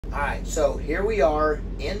All right, so here we are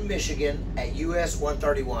in Michigan at US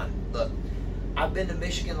 131. Look, I've been to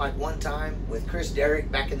Michigan like one time with Chris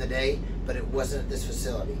Derrick back in the day, but it wasn't at this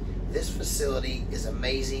facility. This facility is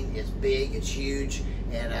amazing. It's big, it's huge,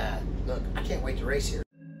 and look, I can't wait to race here.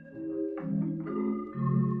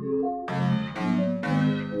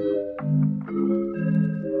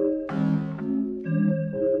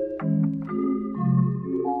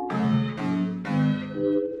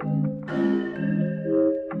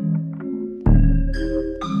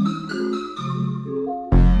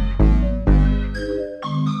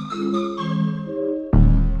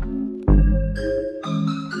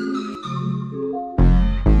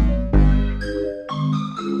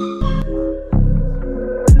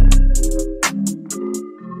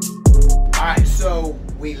 So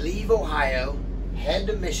we leave Ohio, head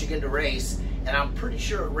to Michigan to race, and I'm pretty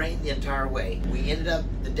sure it rained the entire way. We ended up,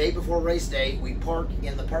 the day before race day, we parked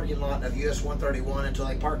in the parking lot of US 131 until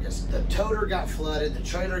they parked us. The toter got flooded, the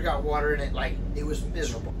trailer got water in it, like it was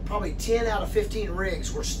miserable. Probably 10 out of 15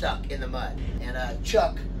 rigs were stuck in the mud. And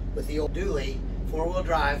Chuck, with the old dually, 4-wheel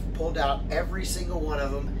drive, pulled out every single one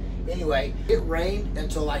of them. Anyway, it rained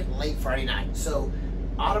until like late Friday night. So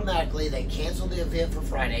automatically they canceled the event for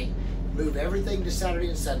Friday, move everything to Saturday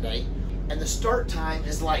and Sunday, and the start time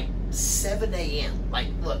is like 7 a.m. Like,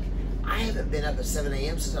 look, I haven't been up at 7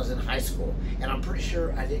 a.m. since I was in high school, and I'm pretty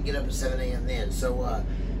sure I didn't get up at 7 a.m. then. So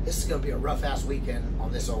this is gonna be a rough ass weekend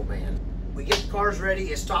on this old man. We get the cars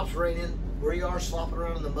ready, it stops raining, we are slopping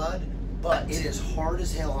around in the mud, but it is hard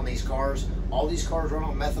as hell on these cars. All these cars run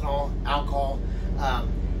on methanol, alcohol,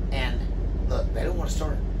 and look, they don't want to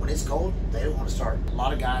start. When it's cold, they don't want to start. A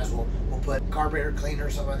lot of guys will put carburetor cleaner or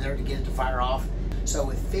something in there to get it to fire off. So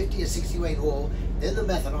with 50 to 60 weight oil, then the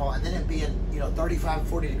methanol, and then it being, you know, 35,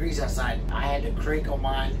 40 degrees outside, I had to crank on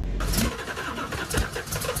mine.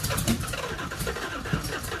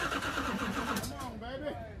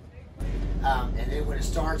 And then when it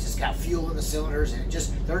starts, it's got fuel in the cylinders, and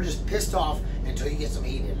they're just pissed off until you get some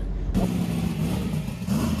heat in it.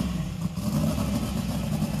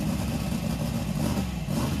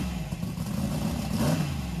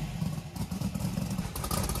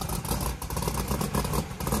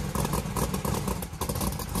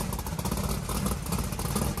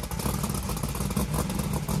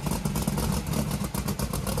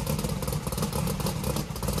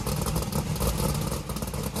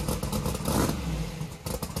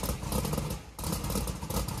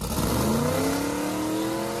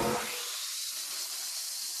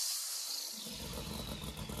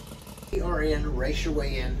 We are in Race Your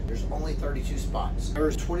Way In. There's only 32 spots.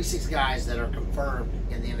 There's 26 guys that are confirmed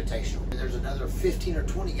in the Invitational. And there's another 15 or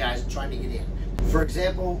 20 guys trying to get in. For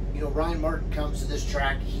example, you know, Ryan Martin comes to this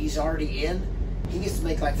track, he's already in. He gets to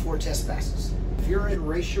make like 4 test passes. If you're in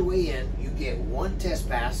Race Your Way In, you get 1 test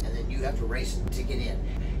pass, and then you have to race to get in.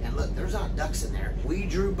 And look, there's not ducks in there. We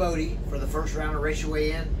drew Boodie for the first round of Race Your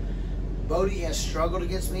Way In. Boodie has struggled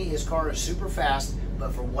against me. His car is super fast.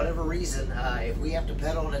 But for whatever reason, if we have to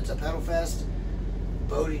pedal and it's a pedal fest,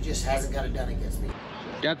 Boodie just hasn't got it done against me.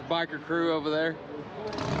 Got the biker crew over there.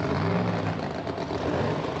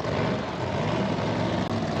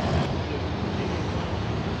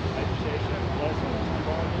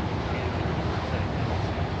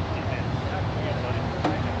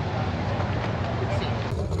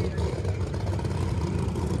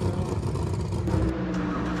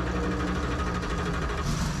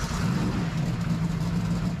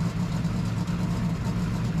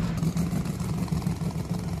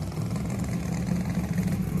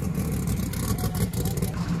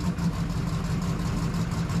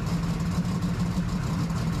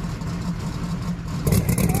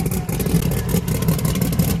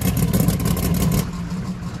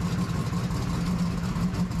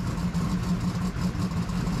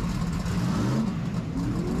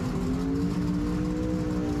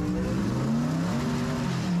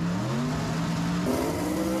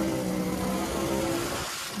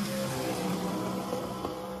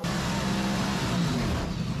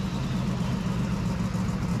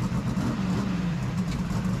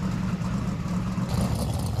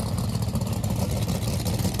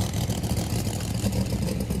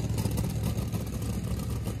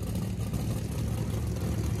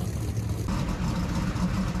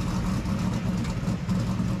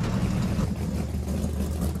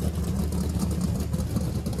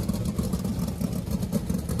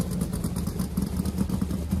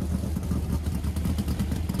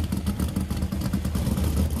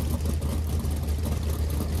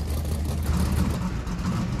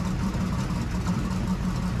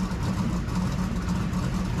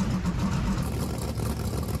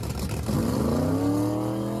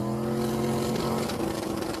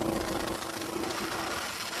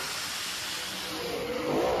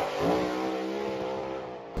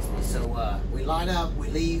 line up, we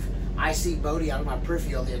leave. I see Boodie out of my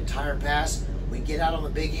peripheral the entire pass. We get out on the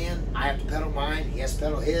big end. I have to pedal mine. He has to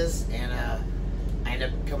pedal his, and I end up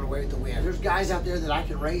coming away with the win. There's guys out there that I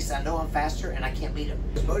can race. I know I'm faster, and I can't beat him.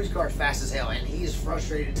 Boodie's car is fast as hell, and he is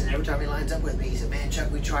frustrated. And every time he lines up with me, he said, "Man, Chuck,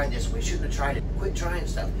 we tried this. We shouldn't have tried it. Quit trying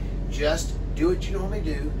stuff. Just do what you normally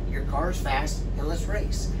do. Your car is fast, and let's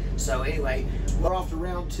race." So anyway, we're off to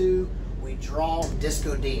round 2. We draw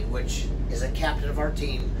Disco Dean, which is a captain of our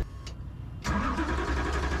team.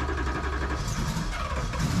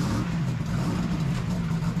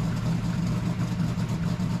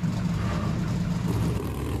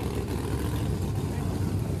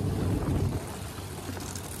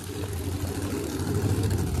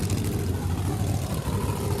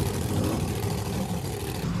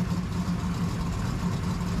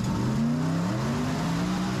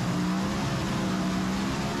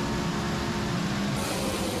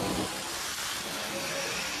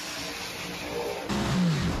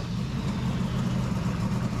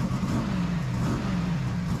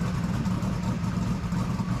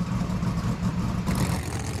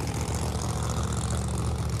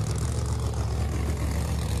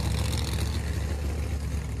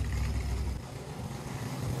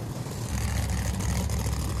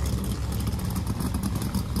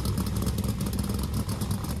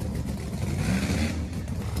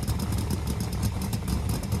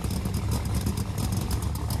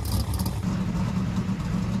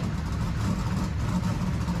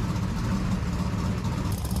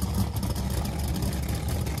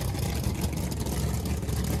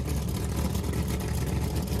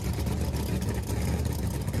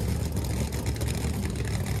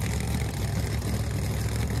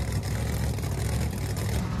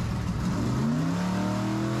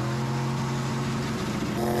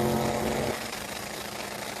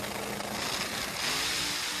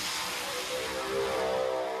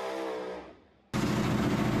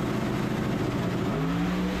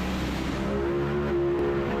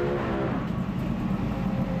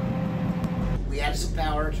 Added some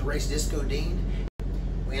power to race Disco Dean.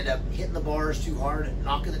 We end up hitting the bars too hard,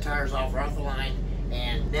 knocking the tires off right off the line,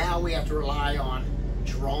 and now we have to rely on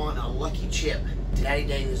drawing a lucky chip. Daddy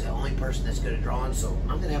Dave is the only person that's good at drawing, so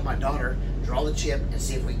I'm going to have my daughter draw the chip and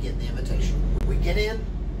see if we get the invitation. We get in,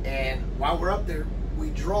 and while we're up there, we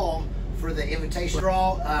draw for the invitation.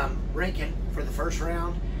 Draw Rankin for the first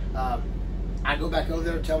round. I go back over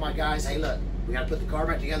there and tell my guys, "Hey, look, we got to put the car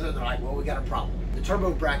back together." And they're like, "Well, we got a problem." The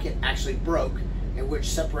turbo bracket actually broke, and which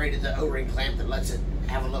separated the O-ring clamp that lets it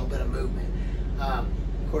have a little bit of movement. Of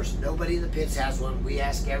course, nobody in the pits has one. We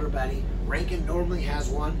ask everybody. Rankin normally has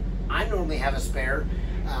one. I normally have a spare.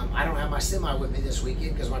 I don't have my semi with me this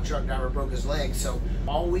weekend because my truck driver broke his leg. So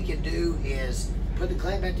all we can do is put the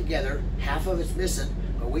clamp back together. Half of it's missing,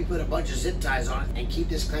 but we put a bunch of zip ties on it and keep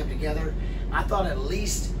this clamp together. I thought at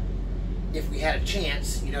least if we had a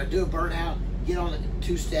chance, you know, do a burnout, get on the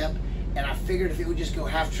 2-step, and I figured if it would just go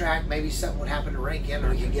half track, maybe something would happen to Rankin, or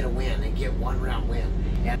we could get a win and get 1 round win.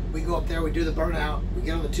 And we go up there, we do the burnout, we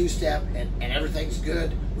get on the 2-step, and everything's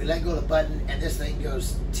good. We let go of the button, and this thing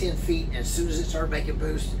goes 10 feet. And as soon as it started making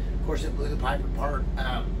boost, of course, it blew the pipe apart.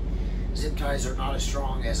 Zip ties are not as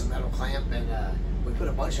strong as a metal clamp, and we put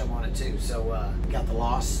a bunch of them on it too. So got the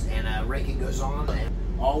loss, and Rankin goes on, and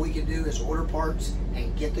all we can do is order parts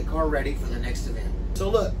and get the car ready for the next event. So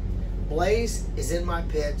look, Blaze is in my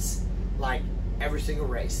pits like every single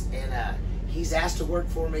race, and he's asked to work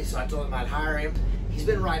for me, so I told him I'd hire him. He's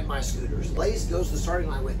been riding my scooters. Blaze goes to the starting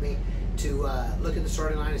line with me to look at the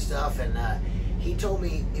starting line and stuff, and he told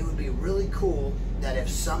me it would be really cool that if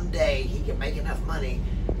someday he can make enough money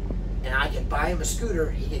and I could buy him a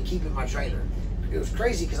scooter, he could keep in my trailer. It was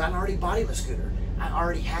crazy because I already bought him a scooter. I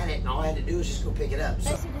already had it, and all I had to do was just go pick it up.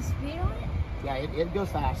 So, I see the speed on it? yeah, it goes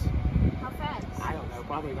fast. How fast? I don't know,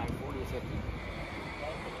 probably like 40 or 50.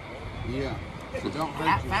 Yeah. So don't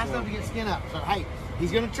hurt Fast enough to get skin up. So, hey,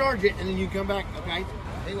 he's going to charge it, and then you come back, okay?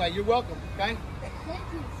 Anyway, you're welcome, okay?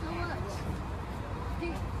 Thank you so much.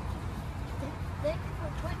 Dude, thank you for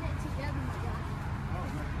putting it together, my guy. Oh,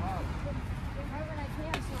 no problem. Right when I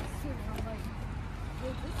can, so it's super. I'm like,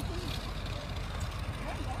 dude, this thing.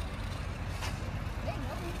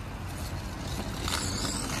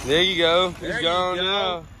 There you go. There He's you gone go.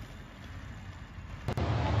 now.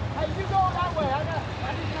 Hey, you go that way. I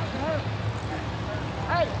need not to hurt.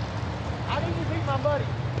 Hey, I need you to beat my buddy.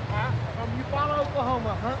 From Eufaula,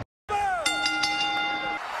 Oklahoma,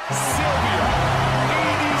 Sylvia,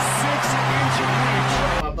 86-inch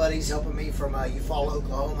reach. My buddy buddies helping me from Eufaula,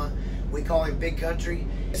 Oklahoma. We call him Big Country.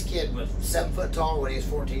 This kid was 7 foot tall when he was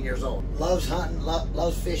 14 years old. Loves hunting,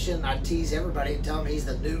 loves fishing. I tease everybody and tell him he's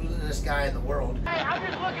the noodlingest guy in the world. Hey, I'm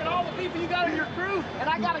just looking at all the people you got in your crew, and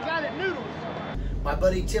I got a guy that noodles. My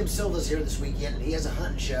buddy Tim Sylvia's here this weekend, and he has a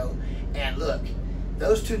hunting show. And look,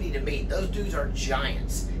 those two need to meet. Those dudes are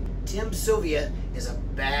giants. Tim Sylvia is a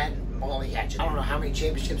bad molly hatchet. I don't know how many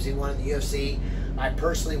championships he won in the UFC. I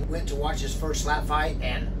personally went to watch his first slap fight,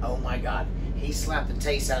 and oh my God, he slapped the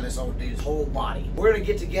taste out of this old dude's whole body. We're gonna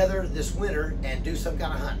get together this winter and do some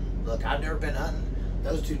kind of hunting. Look, I've never been hunting.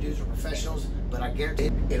 Those two dudes are professionals, but I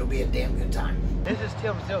guarantee it'll be a damn good time. This is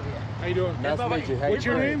Tim Sylvia. How you doing? Nice to meet you. What's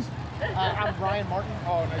your name? I'm Brian Martin.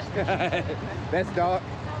 Oh, nice to meet you. That's Doc.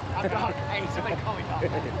 I'm Doc. Hey, somebody call me Doc.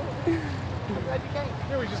 I'm glad you came.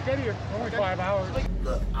 Yeah, we just got here. Only 5 hours.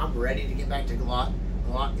 Look, I'm ready to get back to Galot.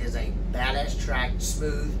 Galot is a badass track,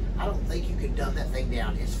 smooth. I don't think you can dumb that thing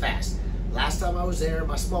down. It's fast. Last time I was there,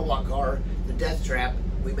 my small block car, the Death Trap,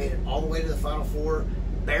 we made it all the way to the Final Four.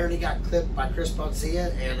 Barely got clipped by Chris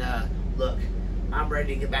Poncia, and look, I'm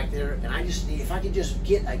ready to get back there, and I just need, if I can just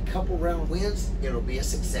get a couple round wins, it'll be a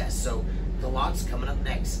success. So Galot's coming up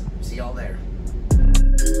next. See y'all there.